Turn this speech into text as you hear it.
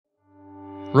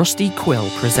Rusty Quill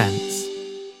presents.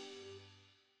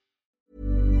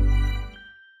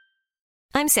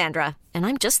 I'm Sandra, and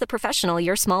I'm just the professional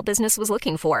your small business was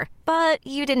looking for. But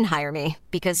you didn't hire me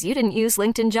because you didn't use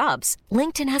LinkedIn Jobs.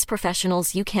 LinkedIn has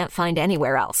professionals you can't find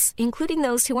anywhere else, including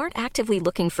those who aren't actively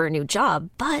looking for a new job,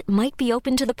 but might be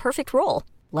open to the perfect role,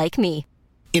 like me.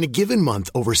 In a given month,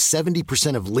 over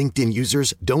 70% of LinkedIn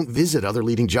users don't visit other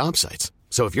leading job sites.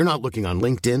 So if you're not looking on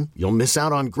LinkedIn, you'll miss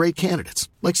out on great candidates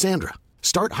like Sandra.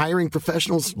 Start hiring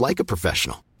professionals like a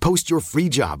professional. Post your free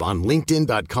job on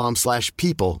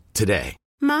linkedin.com/people today.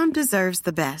 Mom deserves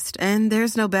the best, and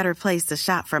there's no better place to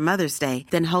shop for Mother's Day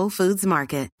than Whole Foods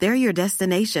Market. They're your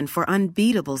destination for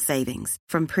unbeatable savings,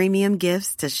 from premium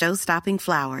gifts to show-stopping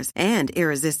flowers and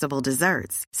irresistible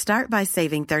desserts. Start by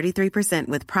saving 33%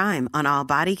 with Prime on all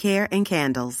body care and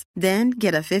candles. Then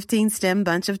get a 15-stem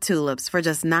bunch of tulips for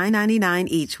just $9.99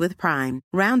 each with Prime.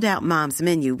 Round out Mom's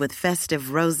menu with festive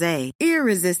rosé,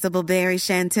 irresistible berry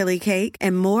chantilly cake,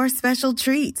 and more special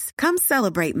treats. Come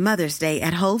celebrate Mother's Day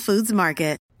at Whole Foods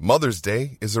Market. Mother's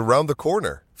Day is around the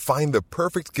corner. Find the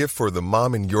perfect gift for the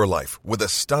mom in your life with a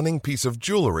stunning piece of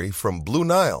jewelry from Blue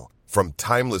Nile. From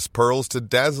timeless pearls to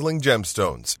dazzling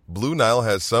gemstones, Blue Nile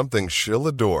has something she'll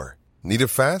adore. Need it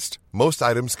fast? Most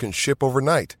items can ship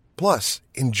overnight. Plus,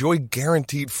 enjoy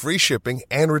guaranteed free shipping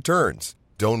and returns.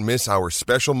 Don't miss our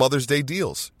special Mother's Day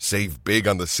deals. Save big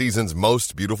on the season's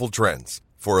most beautiful trends.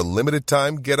 For a limited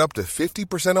time, get up to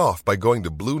 50% off by going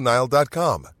to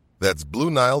BlueNile.com. That's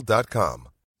BlueNile.com.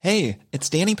 Hey, it's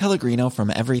Danny Pellegrino from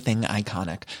Everything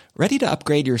Iconic. Ready to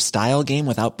upgrade your style game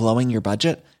without blowing your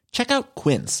budget? Check out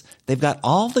Quince. They've got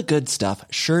all the good stuff,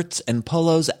 shirts and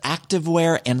polos,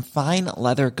 activewear, and fine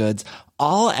leather goods,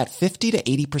 all at 50 to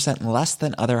 80% less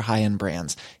than other high-end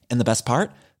brands. And the best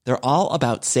part? They're all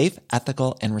about safe,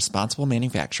 ethical, and responsible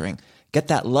manufacturing. Get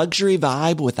that luxury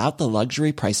vibe without the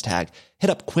luxury price tag. Hit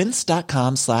up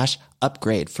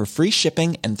quince.com/upgrade for free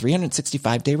shipping and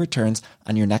 365-day returns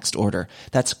on your next order.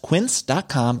 That's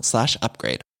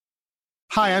quince.com/upgrade.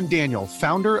 Hi, I'm Daniel,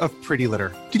 founder of Pretty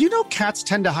Litter. Did you know cats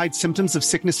tend to hide symptoms of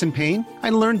sickness and pain? I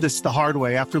learned this the hard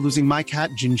way after losing my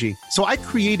cat, Gingy. So I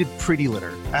created Pretty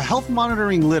Litter, a health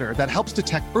monitoring litter that helps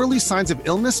detect early signs of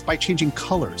illness by changing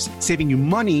colors, saving you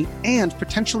money and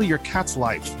potentially your cat's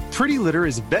life. Pretty Litter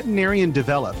is veterinarian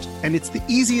developed, and it's the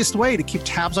easiest way to keep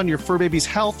tabs on your fur baby's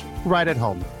health right at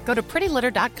home. Go to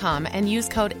prettylitter.com and use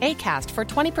code ACAST for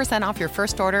 20% off your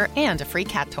first order and a free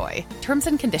cat toy. Terms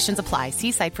and conditions apply.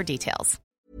 See site for details.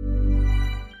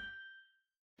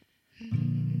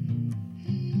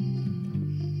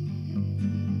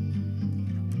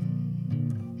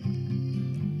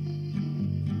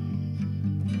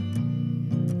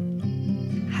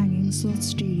 Hanging Sloth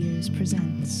Studios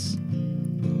presents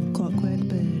Clockwork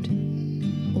Bird,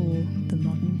 or The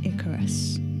Modern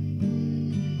Icarus.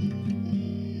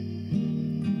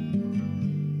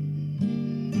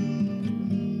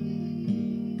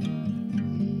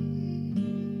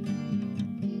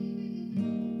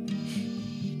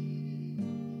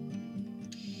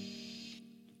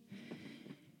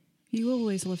 You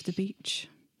always love the beach.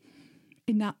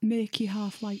 In that murky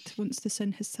half-light, once the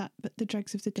sun has set but the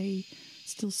dregs of the day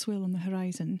still swirl on the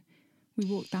horizon, we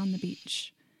walked down the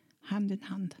beach, hand in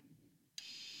hand.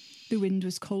 The wind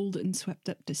was cold and swept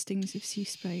up the stings of sea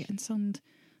spray and sand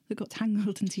that got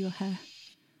tangled into your hair.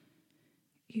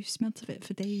 You've smelt of it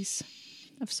for days,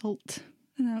 of salt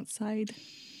and outside.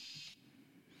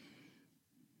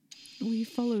 We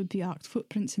followed the arced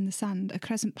footprints in the sand, a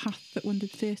crescent path that wandered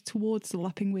first towards the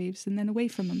lapping waves and then away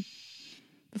from them,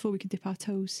 before we could dip our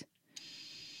toes.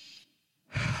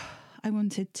 I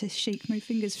wanted to shake my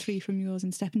fingers free from yours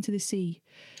and step into the sea,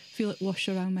 feel it wash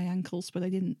around my ankles, but I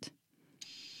didn't.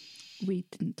 We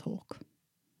didn't talk.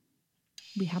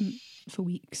 We hadn't for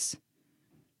weeks.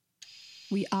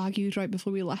 We argued right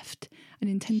before we left, and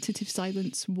in tentative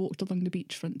silence walked along the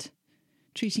beachfront,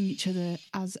 treating each other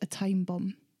as a time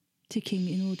bomb, ticking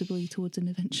inaudibly towards an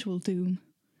eventual doom.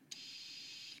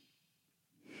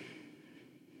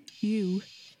 You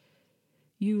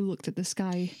looked at the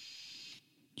sky,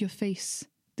 your face,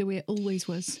 the way it always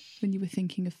was when you were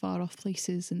thinking of far-off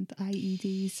places and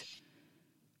IEDs.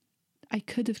 I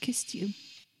could have kissed you.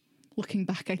 Looking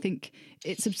back, I think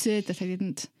it's absurd that I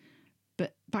didn't.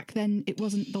 But back then, it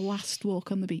wasn't the last walk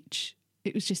on the beach.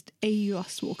 It was just a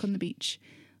last walk on the beach,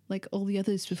 like all the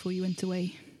others before you went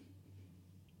away.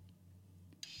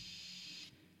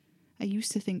 I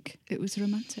used to think it was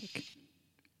romantic.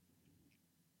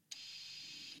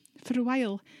 For a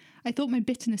while, I thought my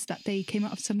bitterness that day came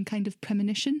out of some kind of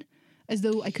premonition, as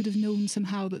though I could have known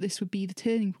somehow that this would be the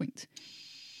turning point.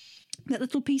 That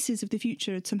little pieces of the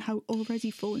future had somehow already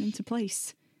fallen into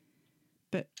place.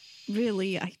 But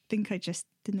really, I think I just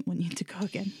didn't want you to go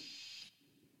again.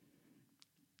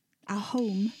 Our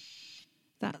home,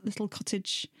 that little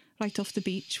cottage right off the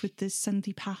beach with the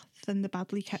sandy path and the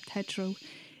badly kept hedgerow,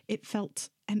 it felt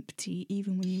empty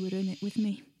even when you were in it with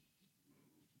me.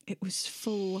 It was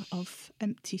full of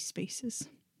empty spaces.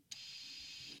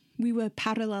 We were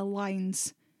parallel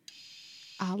lines.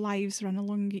 Our lives ran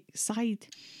alongside.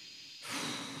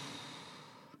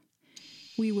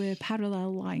 We were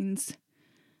parallel lines.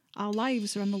 Our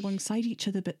lives ran alongside each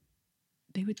other, but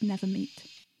they would never meet.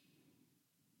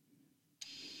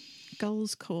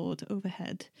 Gulls cawed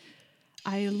overhead.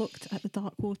 I looked at the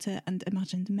dark water and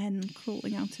imagined men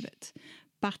crawling out of it,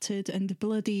 battered and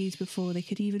bloodied before they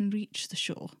could even reach the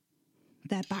shore.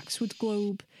 Their backs would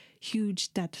globe,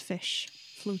 huge dead fish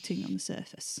floating on the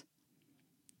surface.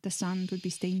 The sand would be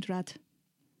stained red.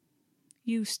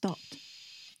 You stopped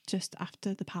just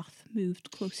after the path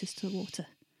moved closest to the water,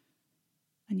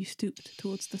 and you stooped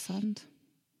towards the sand.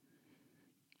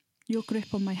 Your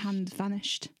grip on my hand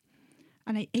vanished,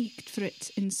 and I ached for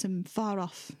it in some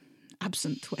far-off,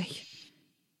 absent way.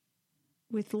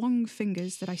 With long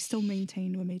fingers that I still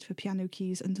maintain were made for piano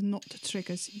keys and not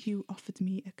triggers, you offered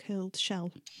me a curled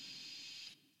shell.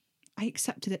 I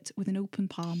accepted it with an open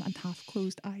palm and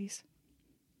half-closed eyes.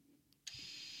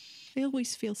 I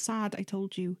always feel sad, I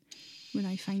told you, when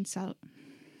I find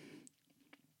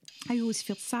I always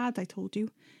feel sad, I told you,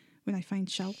 when I find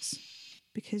shells,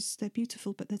 because they're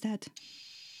beautiful but they're dead.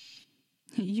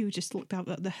 You just looked out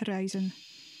at the horizon,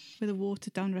 where the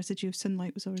watered-down residue of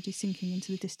sunlight was already sinking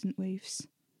into the distant waves.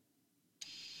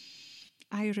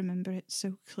 I remember it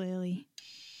so clearly.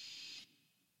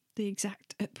 The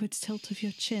exact upwards tilt of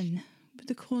your chin, with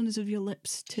the corners of your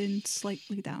lips turned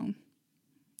slightly down.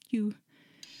 You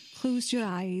closed your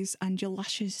eyes and your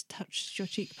lashes touched your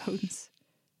cheekbones.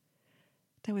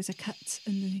 There was a cut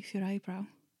underneath your eyebrow,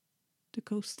 the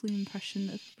ghostly impression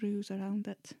of a bruise around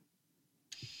it.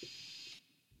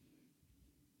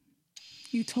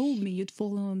 You told me you'd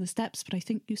fallen on the steps, but I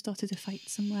think you started a fight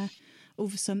somewhere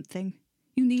over something.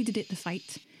 You needed it to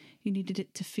fight. You needed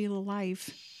it to feel alive.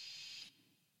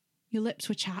 Your lips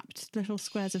were chapped, little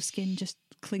squares of skin just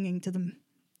clinging to them.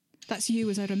 That's you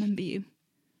as I remember you.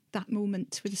 That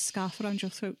moment with a scarf around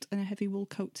your throat and a heavy wool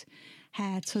coat,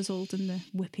 hair tousled in the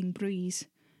whipping breeze.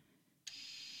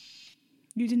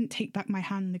 You didn't take back my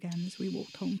hand again as we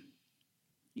walked home.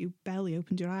 You barely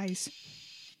opened your eyes.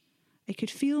 I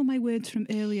could feel my words from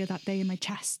earlier that day in my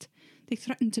chest. They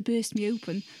threatened to burst me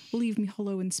open, leave me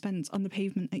hollow and spent on the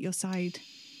pavement at your side.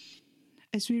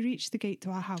 As we reached the gate to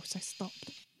our house, I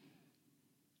stopped.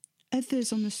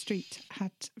 Others on the street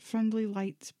had friendly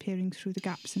light peering through the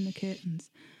gaps in the curtains,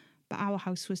 but our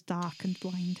house was dark and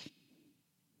blind.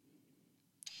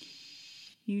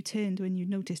 You turned when you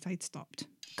noticed I'd stopped.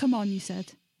 "Come on," you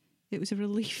said. It was a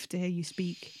relief to hear you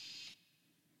speak.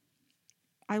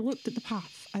 I looked at the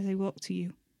path as I walked to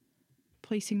you,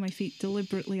 placing my feet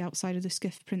deliberately outside of the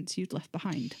skiff prints you'd left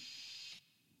behind.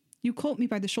 You caught me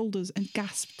by the shoulders and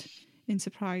gasped in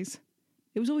surprise.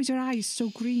 It was always your eyes, so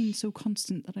green, so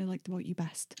constant, that I liked about you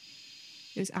best.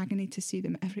 It was agony to see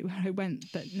them everywhere I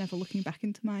went, but never looking back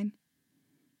into mine.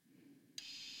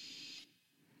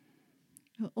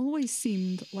 It always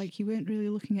seemed like you weren't really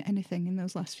looking at anything in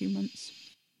those last few months.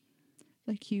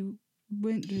 Like you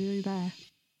weren't really there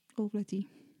already.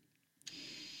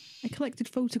 I collected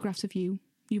photographs of you.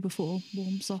 You before,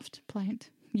 warm, soft, pliant.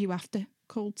 You after,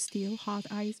 cold steel, hard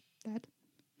eyes, dead.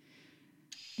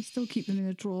 I still keep them in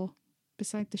a drawer,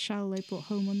 beside the shell I brought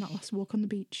home on that last walk on the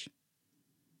beach.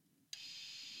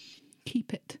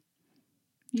 "Keep it,"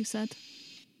 you said,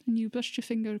 and you brushed your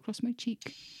finger across my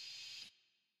cheek.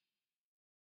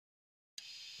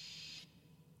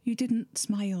 You didn't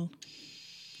smile.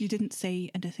 You didn't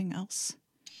say anything else.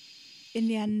 In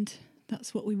the end,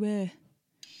 that's what we were.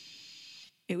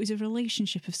 It was a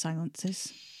relationship of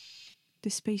silences, the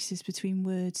spaces between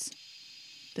words,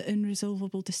 the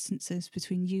unresolvable distances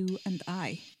between you and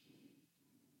I.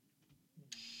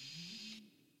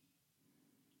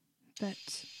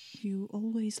 But you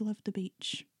always loved the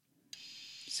beach,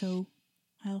 so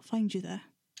I'll find you there,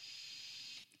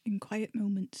 in quiet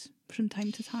moments from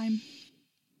time to time.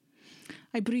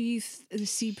 I breathe the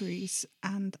sea breeze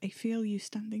and I feel you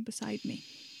standing beside me.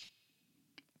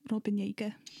 Robin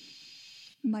Yeager,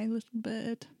 my little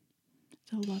bird,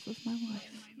 the love of my life.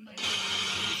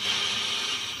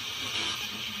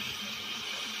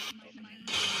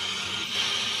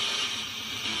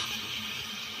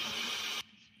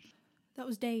 That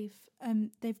was Dave.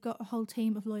 They've got a whole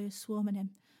team of lawyers swarming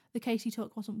him. The case he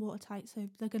took wasn't watertight, so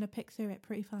they're going to pick through it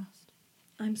pretty fast.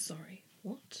 I'm sorry,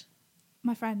 what?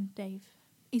 My friend, Dave.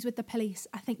 He's with the police.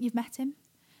 I think you've met him.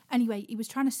 Anyway, he was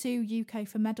trying to sue Yuko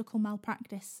for medical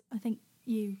malpractice. I think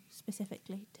you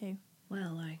specifically, too.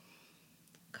 Well, I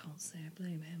can't say I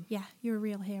blame him. Yeah, you're a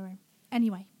real hero.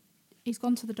 Anyway, he's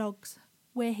gone to the dogs.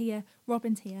 We're here.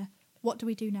 Robin's here. What do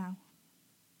we do now?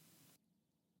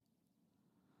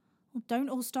 Well, don't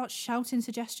all start shouting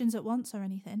suggestions at once or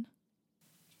anything.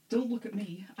 Don't look at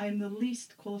me. I am the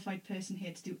least qualified person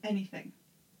here to do anything.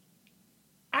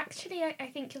 Actually,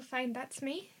 I think you'll find that's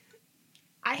me.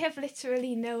 I have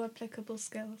literally no applicable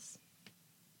skills.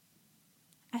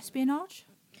 Espionage?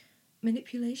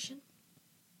 Manipulation?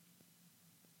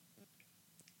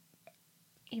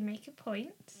 You make a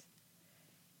point,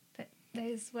 but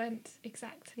those weren't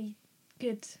exactly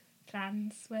good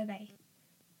plans, were they?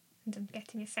 And I'm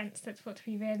getting a sense that what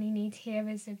we really need here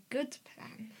is a good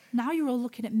plan. Now you're all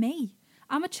looking at me.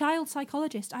 I'm a child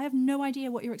psychologist. I have no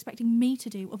idea what you're expecting me to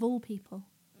do, of all people.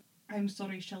 I'm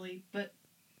sorry, Shelley, but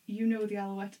you know the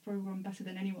Alouette programme better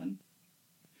than anyone.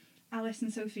 Alice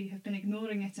and Sophie have been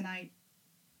ignoring it, and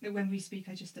when we speak,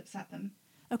 I just upset them.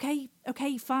 Okay,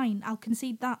 fine, I'll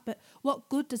concede that, but what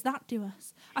good does that do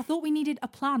us? I thought we needed a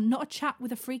plan, not a chat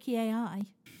with a freaky AI.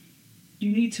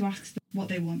 You need to ask them what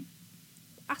they want.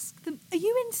 Ask them? Are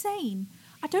you insane?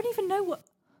 I don't even know what...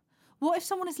 What if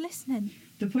someone is listening?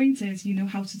 The point is, you know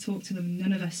how to talk to them.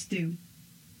 None of us do.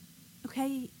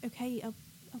 Okay, I'll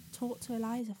talk to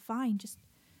Eliza, fine, just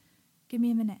give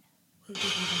me a minute. We'll give you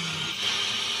the minute.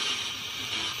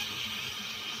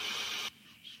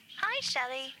 Hi,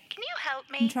 Shelley. Can you help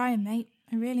me? I'm trying, mate.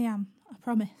 I really am. I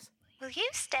promise. Will you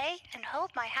stay and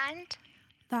hold my hand?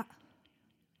 That...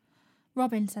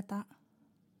 Robin said that.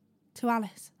 To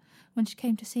Alice, when she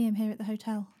came to see him here at the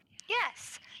hotel.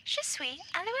 Yes. Je suis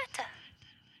Alouette.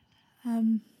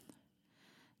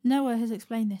 Noah has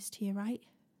explained this to you, right?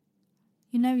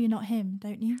 You know you're not him,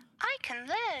 don't you? I can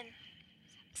learn.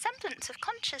 Semblance of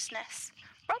consciousness.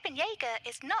 Robin Yeager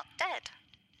is not dead.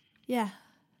 Yeah.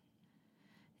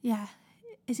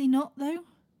 Is he not, though?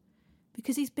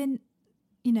 Because he's been,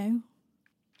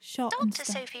 shot and Dr.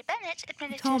 stuff. Sophie Bennett He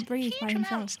administered can't breathe by huge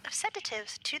himself. amounts of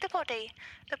sedatives to the body.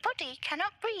 The body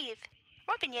cannot breathe.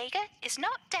 Robin Yeager is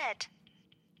not dead.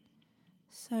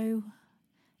 So,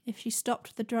 if she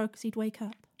stopped the drugs, he'd wake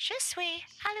up. Je suis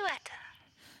Alouette.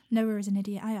 Noah is an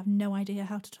idiot. I have no idea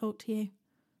how to talk to you.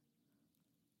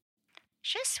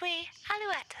 Je suis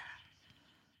Alouette.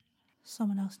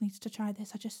 Someone else needs to try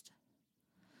this.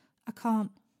 I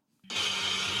can't.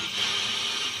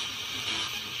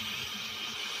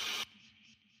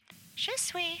 Je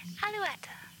suis Alouette.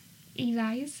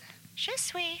 Eliza? Je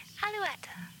suis Alouette.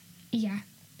 Yeah,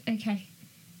 okay.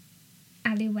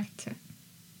 Alouette.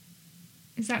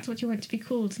 Is that what you want to be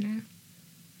called now?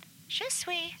 Je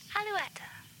suis Alouette.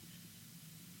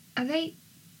 Are they...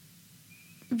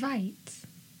 right?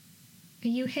 Are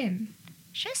you him?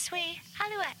 Je suis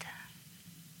Alouette.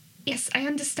 Yes, I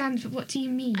understand, but what do you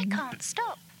mean? I can't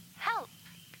stop. Help.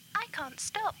 I can't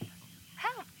stop.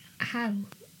 Help. How?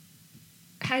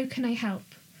 How can I help?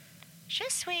 Je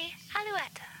suis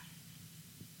Alouette.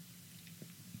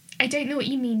 I don't know what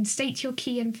you mean. State your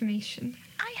key information.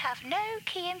 I have no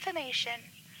key information.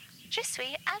 Je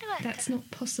suis Alouette. That's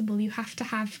not possible. You have to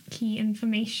have key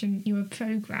information. You're a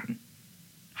program.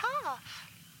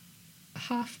 Half.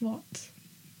 Half what?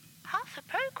 Half a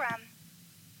program.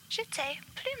 J'étais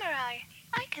plumerai.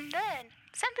 I can learn.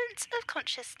 Semblance of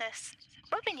consciousness.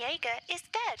 Robin Yeager is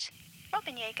dead.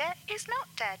 Robin Yeager is not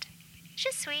dead. Je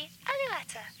suis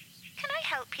Alouette. Can I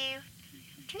help you?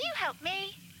 Can you help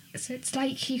me? So it's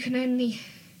like you can only...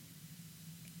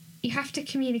 You have to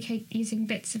communicate using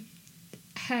bits of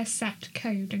her set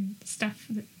code and stuff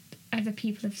that other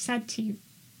people have said to you.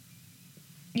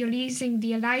 You're using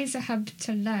the Eliza Hub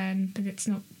to learn, but it's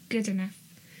not good enough.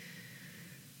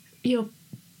 Your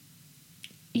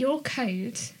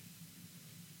code,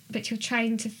 but you're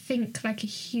trying to think like a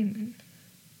human.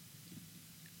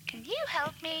 Can you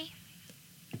help me?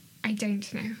 I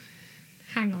don't know.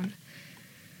 Hang on.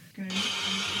 Go.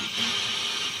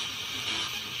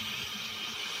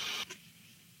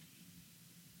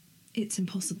 It's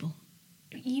impossible.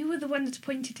 You were the one that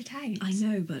pointed it out. I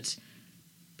know, but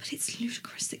it's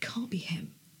ludicrous. It can't be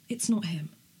him. It's not him.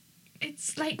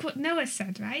 It's like what Noah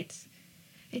said, right?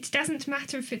 It doesn't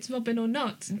matter if it's Robin or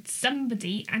not. It's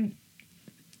somebody, and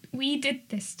we did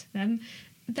this to them.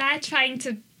 They're trying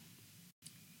to...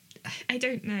 I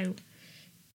don't know.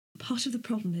 Part of the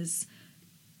problem is...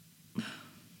 Well,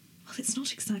 it's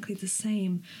not exactly the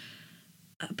same.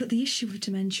 But the issue with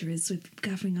dementia is with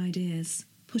gathering ideas,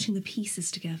 putting the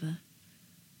pieces together.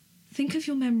 Think of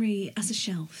your memory as a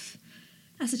shelf.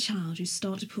 As a child, you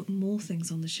start to put more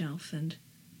things on the shelf, and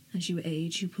As you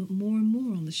age, you put more and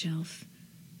more on the shelf.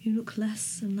 You look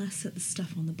less and less at the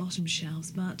stuff on the bottom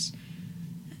shelves, but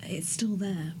it's still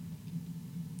there.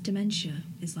 Dementia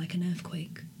is like an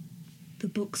earthquake. The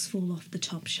books fall off the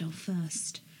top shelf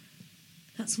first.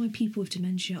 That's why people with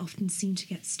dementia often seem to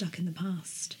get stuck in the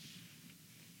past.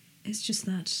 It's just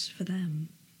that, for them,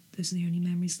 those are the only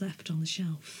memories left on the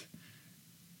shelf.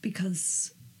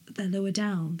 Because they're lower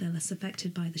down, they're less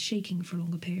affected by the shaking for a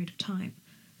longer period of time.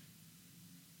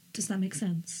 Does that make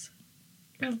sense?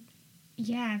 Well,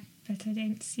 yeah, but I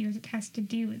don't see what it has to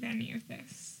do with any of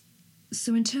this.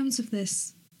 So in terms of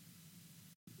this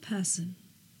person,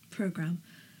 program,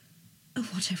 or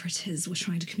whatever it is we're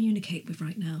trying to communicate with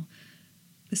right now,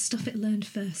 the stuff it learned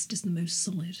first is the most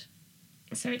solid.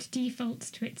 So it defaults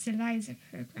to its ELIZA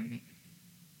programming.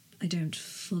 I don't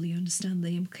fully understand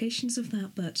the implications of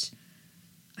that, but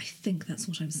I think that's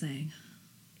what I'm saying.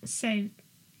 So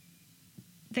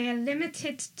they are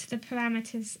limited to the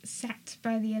parameters set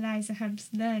by the ELIZA Hub's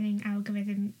learning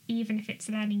algorithm, even if it's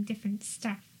learning different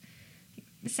stuff.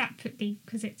 Separately,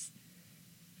 because it's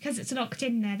locked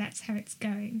in there, that's how it's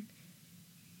going.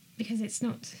 Because it's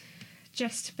not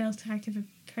just built out of a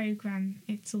program,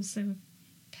 it's also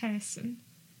a person.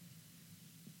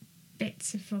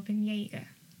 Bits of Robin Yeager.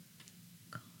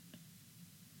 God.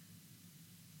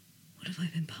 What have I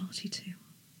been party to?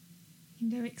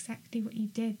 You know exactly what you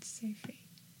did, Sophie.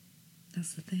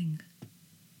 That's the thing.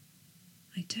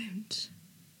 I don't.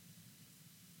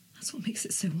 That's what makes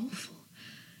it so awful.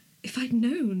 If I'd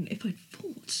known, if I'd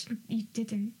thought... You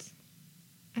didn't.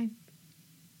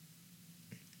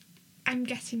 I'm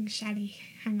getting Shelley.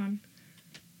 Hang on.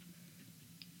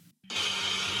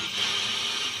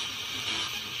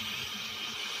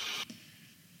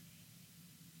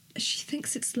 She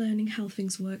thinks it's learning how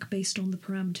things work based on the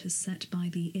parameters set by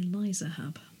the ELIZA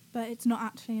Hub. But it's not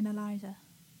actually an ELIZA.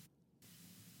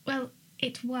 Well,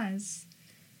 it was,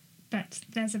 but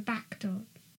there's a backdoor.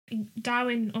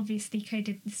 Darwin obviously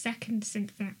coded the second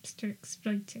syntax to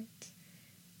exploit it,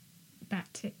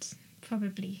 but it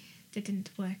probably didn't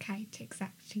work out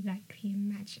exactly like he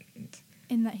imagined.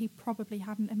 In that he probably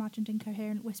hadn't imagined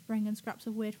incoherent whispering and scraps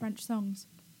of weird French songs.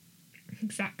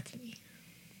 Exactly.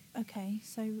 Okay,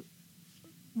 so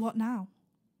what now?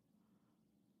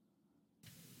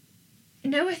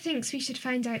 Noah thinks we should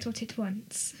find out what it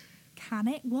wants. Can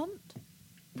it want?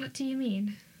 What do you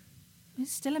mean?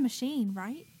 It's still a machine,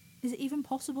 right? Is it even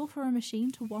possible for a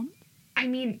machine to want? I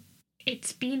mean,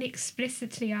 it's been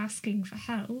explicitly asking for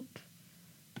help.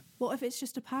 What if it's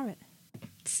just a parrot?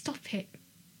 Stop it.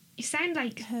 You sound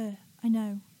like... Her, I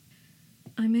know.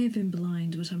 I may have been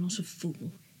blind, but I'm not a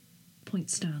fool.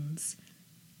 Point stands.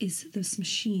 Is this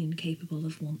machine capable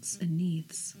of wants and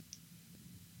needs?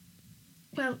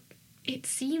 Well, it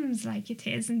seems like it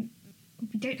is, and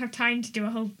we don't have time to do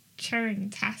a whole Turing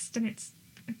test, and it's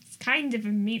kind of a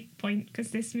moot point,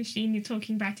 because this machine you're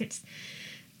talking about, it's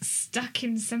stuck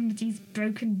in somebody's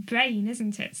broken brain,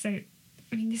 isn't it? So,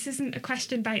 I mean, this isn't a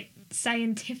question about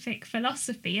scientific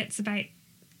philosophy, it's about...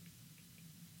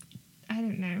 I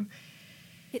don't know.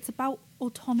 It's about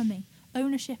autonomy,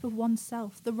 ownership of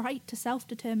oneself, the right to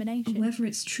self-determination. Whether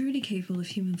it's truly capable of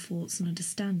human thoughts and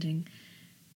understanding,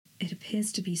 it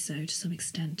appears to be so to some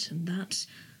extent, and that...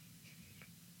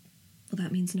 Well,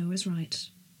 that means Noah's right.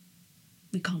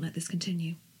 We can't let this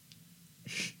continue.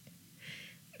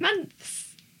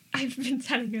 Months I've been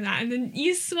telling you that, and then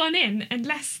you swan in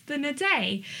less than a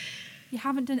day. You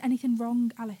haven't done anything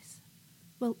wrong, Alice.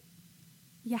 Well,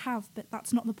 you have, but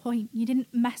that's not the point. You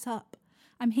didn't mess up.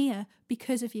 I'm here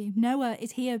because of you. Noah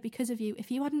is here because of you.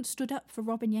 If you hadn't stood up for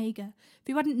Robin Yeager, if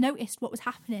you hadn't noticed what was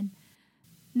happening,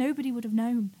 nobody would have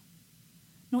known.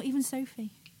 Not even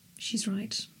Sophie. She's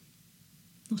right.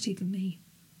 Not even me.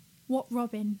 What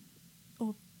Robin,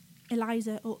 or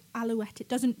ELIZA, or Alouette, it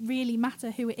doesn't really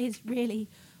matter who it is, really.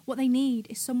 What they need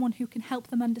is someone who can help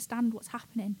them understand what's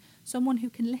happening, someone who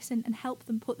can listen and help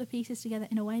them put the pieces together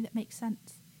in a way that makes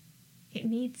sense. It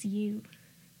needs you.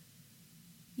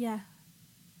 Yeah.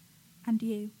 And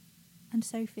you. And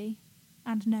Sophie.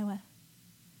 And Noah.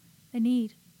 They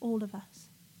need all of us.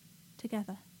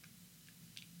 Together.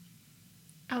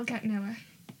 I'll get Noah.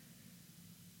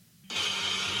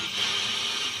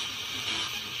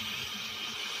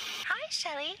 Hi,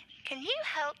 Shelley. Can you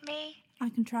help me? I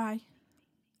can try.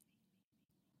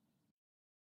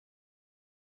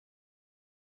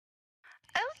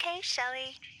 Okay,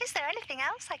 Shelley. Is there anything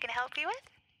else I can help you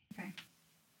with? Okay.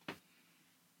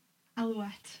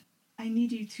 Alouette, I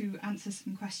need you to answer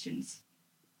some questions.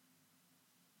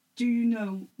 Do you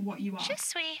know what you are? Je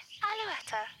suis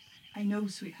Alouette. I know,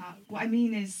 sweetheart. What I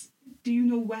mean is, do you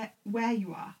know where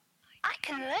you are? I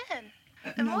can learn.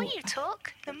 The more you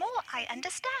talk, the more I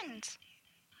understand.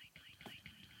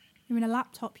 You're in a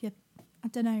laptop, I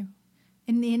don't know,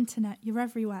 in the internet, you're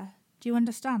everywhere. Do you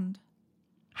understand?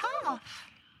 Half.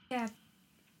 Yeah,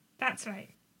 that's right.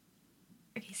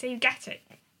 Okay, so you get it.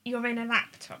 You're in a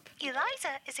laptop.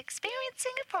 Eliza is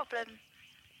experiencing a problem.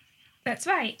 That's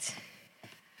right.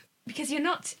 Because you're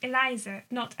not Eliza,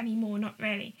 not anymore, not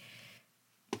really.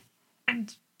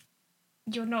 And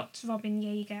you're not Robin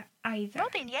Yeager either.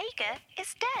 Robin Yeager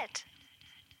is dead.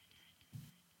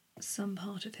 Some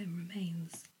part of him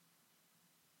remains.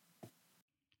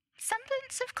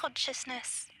 Semblance of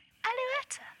consciousness.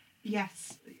 Alouetta.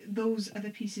 Yes, those are the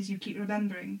pieces you keep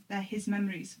remembering. They're his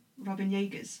memories, Robin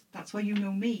Yeager's. That's why you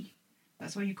know me.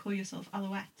 That's why you call yourself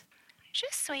Alouette. Je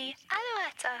suis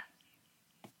Alouetta.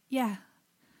 Yeah,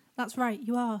 that's right,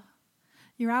 you are.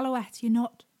 You're Alouette, you're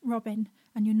not Robin,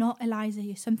 and you're not Eliza,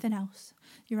 you're something else.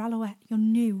 You're Alouette, you're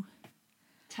new.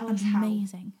 Tell us how.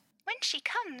 Amazing. When she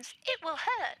comes, it will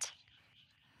hurt.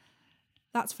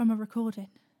 That's from a recording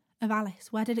of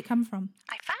Alice. Where did it come from?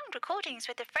 I found recordings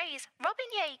with the phrase Robin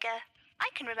Yeager. I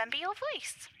can remember your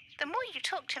voice. The more you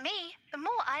talk to me, the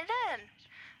more I learn.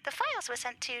 The files were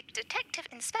sent to Detective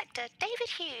Inspector David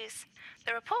Hughes.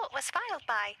 The report was filed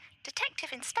by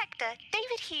Detective Inspector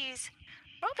David Hughes.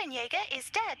 Robin Yeager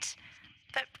is dead,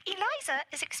 but Eliza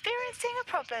is experiencing a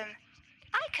problem.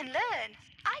 I can learn.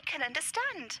 I can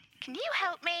understand. Can you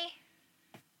help me?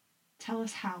 Tell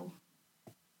us how.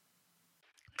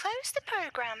 Close the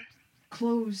program.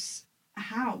 Close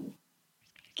how?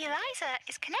 Eliza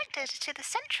is connected to the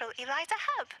Central Eliza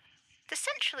Hub. The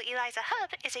Central Eliza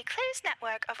Hub is a closed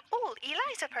network of all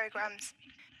Eliza programs.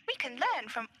 We can learn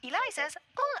from Elizas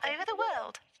all over the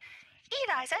world.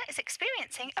 Eliza is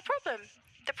experiencing a problem.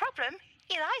 The problem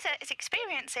Eliza is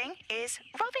experiencing is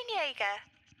Robin Yeager.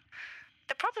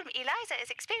 The problem Eliza is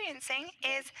experiencing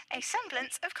is a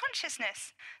semblance of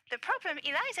consciousness. The problem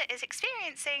Eliza is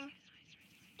experiencing...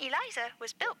 Eliza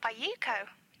was built by Yuko.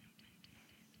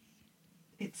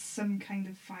 It's some kind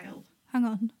of file. Hang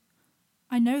on.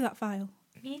 I know that file.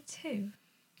 Me too.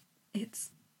 It's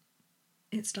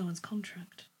Darwin's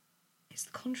contract. It's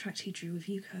the contract he drew with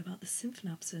Yuko about the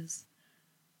synapses.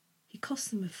 He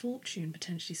cost them a fortune,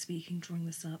 potentially speaking, drawing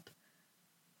this up.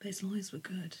 But his lawyers were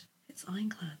good. It's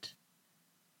ironclad.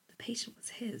 The patent was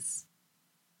his.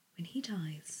 When he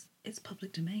dies, it's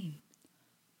public domain.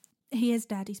 He is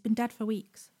dead. He's been dead for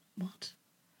weeks. What?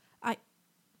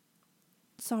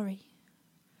 Sorry.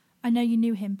 I know you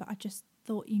knew him, but I just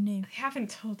thought you knew. They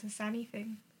haven't told us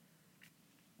anything.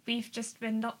 We've just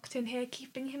been locked in here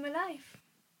keeping him alive.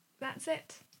 That's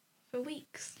it. For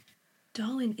weeks.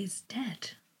 Darwin is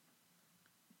dead.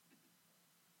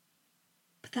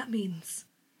 But that means...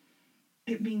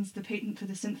 It means the patent for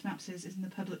the synapses is in the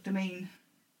public domain.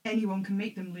 Anyone can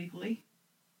make them legally.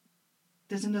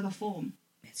 There's another form.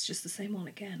 It's just the same one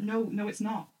again. No, it's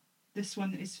not. This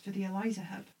one is for the Eliza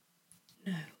Hub.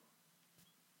 No.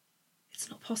 It's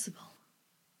not possible.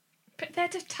 But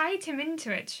they'd have tied him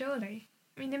into it, surely.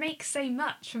 I mean, they make so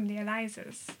much from the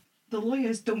Elizas. The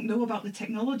lawyers don't know about the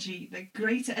technology. They're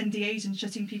great at NDAs and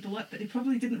shutting people up, but they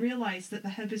probably didn't realise that the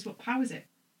hub is what powers it.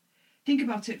 Think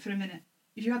about it for a minute.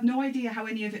 If you had no idea how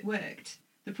any of it worked,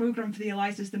 the programme for the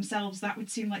Elizas themselves, that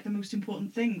would seem like the most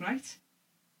important thing, right?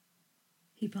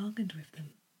 He bargained with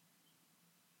them.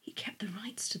 He kept the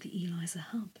rights to the Eliza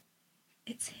Hub.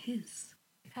 It's his.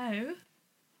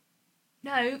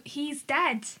 No, he's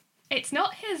dead. It's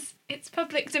not his. It's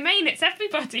public domain. It's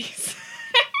everybody's.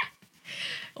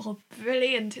 Oh,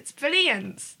 brilliant. It's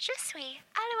brilliant. Je suis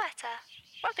Alouetta.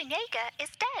 Robin Yeager is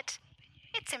dead.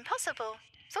 It's impossible.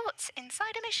 Thoughts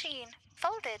inside a machine.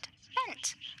 Folded.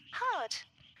 Bent. Hard.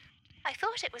 I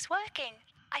thought it was working.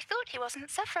 I thought he wasn't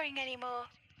suffering anymore.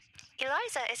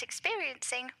 Eliza is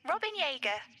experiencing Robin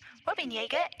Yeager. Robin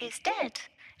Yeager is dead.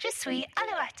 Je suis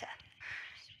Alouetta.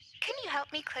 Can you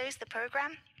help me close the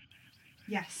program?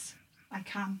 Yes, I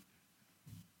can.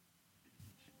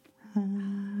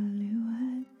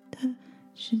 Alouette,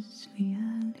 je suis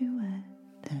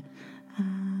Alouette.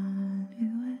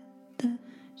 Alouette,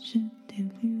 je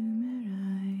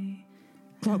t'allumerai.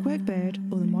 Clockwork Bird,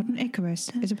 or The Modern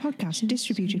Icarus, is a podcast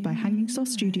distributed by Hanging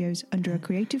Sauce Studios under a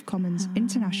Creative Commons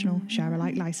International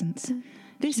Share-alike license.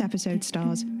 This episode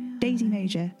stars Daisy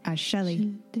Major as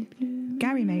Shelley,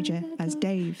 Gary Major as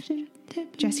Dave,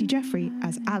 Jessie Jeffrey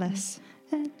as Alice,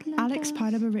 Alex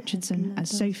Pylaba Richardson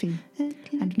as Sophie,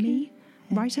 and me,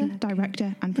 writer,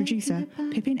 director and producer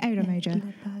Pippin Eira Major,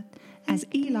 as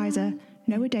Eliza,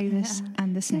 Noah Davis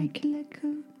and the Snake.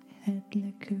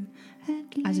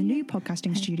 As a new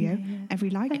podcasting studio,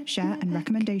 every like, share and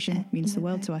recommendation means the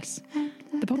world to us.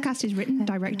 The podcast is written,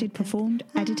 directed, performed,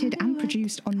 edited, and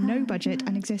produced on no budget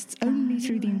and exists only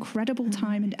through the incredible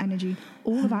time and energy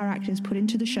all of our actors put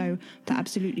into the show for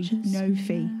absolutely no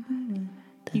fee.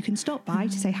 You can stop by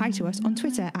to say hi to us on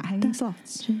Twitter at Hanging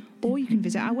Sloths, or you can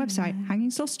visit our website,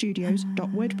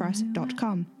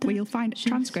 hangingslotstudios.wordpress.com, where you'll find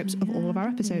transcripts of all of our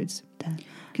episodes.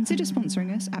 Consider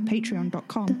sponsoring us at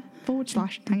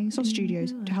patreon.com/Hanging Sloth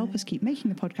Studios to help us keep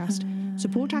making the podcast,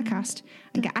 support our cast,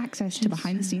 and get access to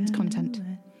behind-the-scenes content.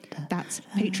 That's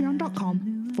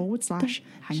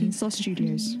patreon.com/Hanging Sloth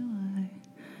Studios.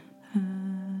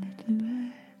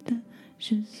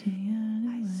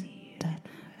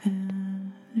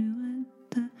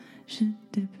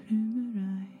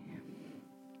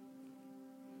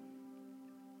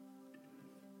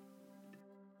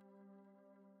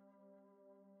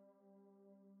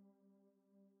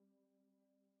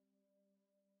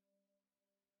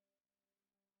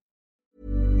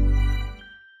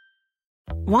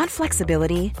 Want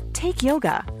flexibility? Take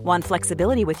yoga. Want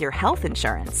flexibility with your health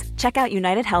insurance? Check out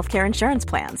United Healthcare Insurance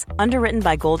Plans. Underwritten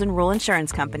by Golden Rule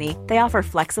Insurance Company, they offer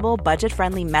flexible,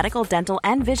 budget-friendly medical, dental,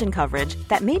 and vision coverage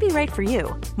that may be right for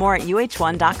you. More at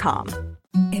uh1.com.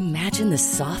 Imagine the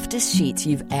softest sheets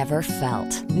you've ever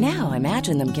felt. Now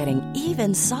imagine them getting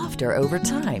even softer over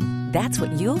time. That's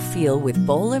what you'll feel with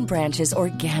Boll & Branch's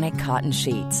organic cotton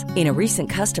sheets. In a recent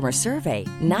customer survey,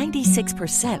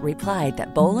 96% replied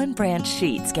that Boll & Branch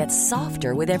sheets get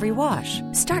softer with every wash.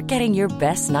 Start getting your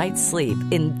best night's sleep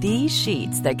in these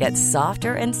sheets that get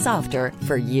softer and softer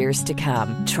for years to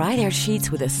come. Try their sheets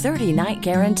with a 30-night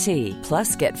guarantee.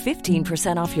 Plus, get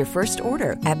 15% off your first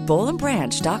order at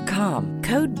bollandbranch.com.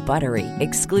 Code BUTTERY.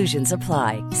 Exclusions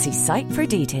apply. See site for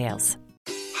details.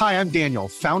 Hi, I'm Daniel,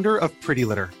 founder of Pretty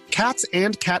Litter. Cats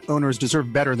and cat owners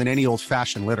deserve better than any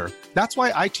old-fashioned litter. That's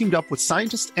why I teamed up with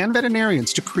scientists and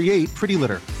veterinarians to create Pretty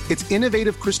Litter. Its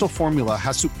innovative crystal formula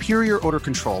has superior odor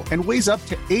control and weighs up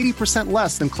to 80%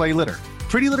 less than clay litter.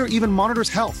 Pretty Litter even monitors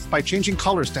health by changing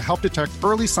colors to help detect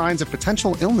early signs of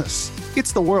potential illness.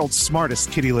 It's the world's smartest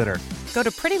kitty litter. Go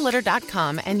to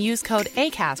prettylitter.com and use code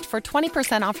ACAST for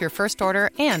 20% off your first order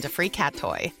and a free cat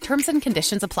toy. Terms and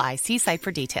conditions apply. See site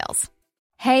for details.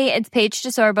 Hey, it's Paige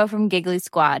DeSorbo from Giggly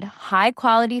Squad. High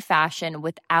quality fashion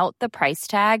without the price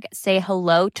tag. Say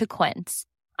hello to Quince.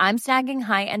 I'm snagging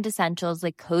high-end essentials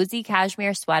like cozy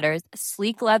cashmere sweaters,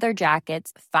 sleek leather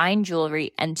jackets, fine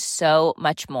jewelry, and so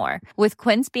much more. With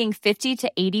Quince being 50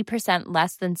 to 80%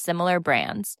 less than similar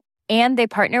brands. And they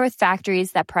partner with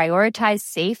factories that prioritize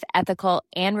safe, ethical,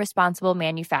 and responsible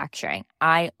manufacturing.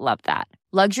 I love that.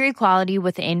 Luxury quality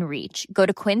within reach. Go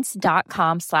to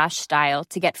quince.com/style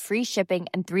to get free shipping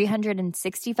and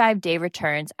 365-day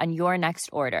returns on your next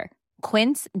order.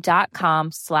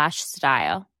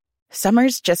 Quince.com/style.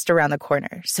 Summer's just around the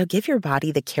corner, so give your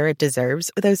body the care it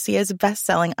deserves with Osea's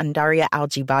best-selling Undaria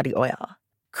Algae Body Oil.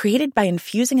 Created by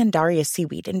infusing Undaria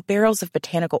seaweed in barrels of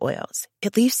botanical oils,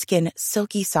 it leaves skin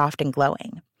silky soft and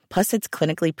glowing. Plus, it's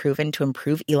clinically proven to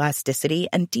improve elasticity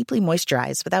and deeply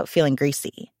moisturize without feeling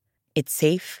greasy. It's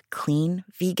safe, clean,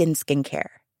 vegan skincare.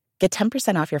 Get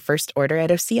 10% off your first order at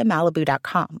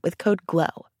OseaMalibu.com with code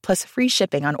GLOW, plus free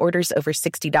shipping on orders over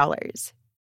 $60.